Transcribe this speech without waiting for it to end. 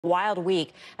Wild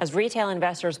week as retail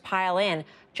investors pile in.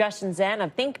 Zhen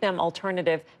of Thinknum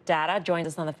Alternative Data joins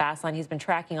us on the fast line. He's been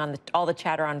tracking on all the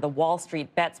chatter on the Wall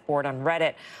Street Bets board on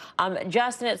Reddit.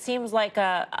 Justin, it seems like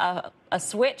a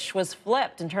switch was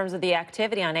flipped in terms of the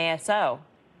activity on ASO.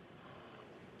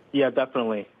 Yeah,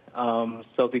 definitely.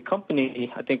 So the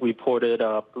company, I think, reported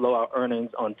blowout earnings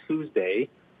on Tuesday,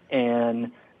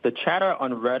 and the chatter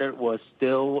on Reddit was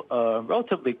still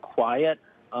relatively quiet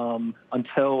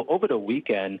until over the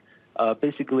weekend.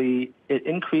 Basically, it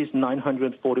increased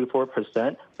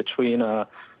 944% between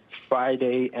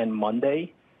Friday and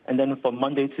Monday. And then from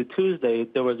Monday to Tuesday,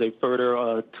 there was a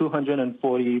further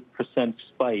 240%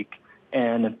 spike.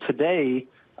 And today,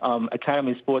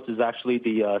 Academy Sports is actually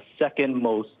the second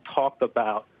most talked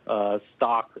about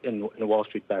stock in Wall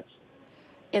Street Bets.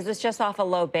 Is this just off a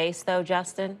low base, though,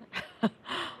 Justin?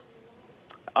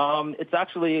 It's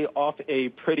actually off a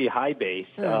pretty high base.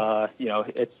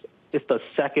 It's the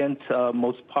second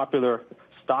most popular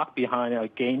stock behind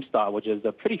GameStop, which is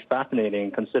pretty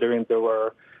fascinating considering there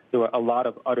were a lot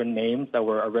of other names that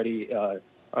were already that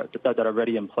are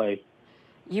already in play.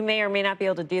 You may or may not be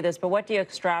able to do this, but what do you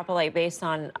extrapolate based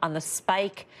on the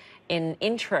spike in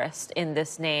interest in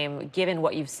this name, given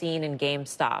what you've seen in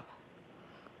GameStop?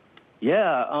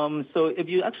 Yeah, so if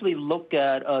you actually look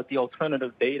at the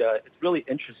alternative data, it's really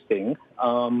interesting.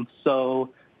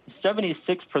 So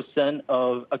 76%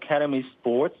 of Academy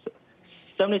Sports,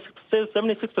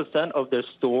 76% of their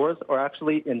stores are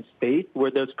actually in states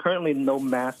where there's currently no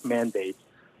mask mandates.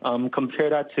 Compare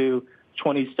that to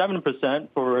 27%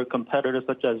 for competitors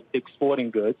such as Big Sporting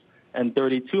Goods and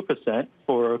 32%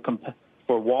 for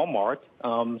Walmart.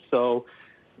 So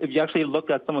if you actually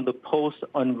look at some of the posts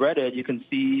on Reddit, you can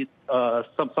see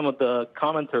some of the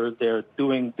commenters there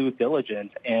doing due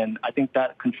diligence, and I think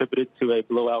that contributed to a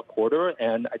blowout quarter,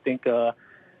 and I think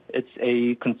it's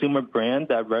a consumer brand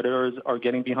that Redditors are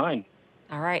getting behind.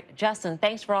 All right. Justin,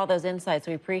 thanks for all those insights.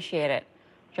 We appreciate it.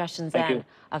 Justin Zhen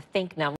of Thinknum.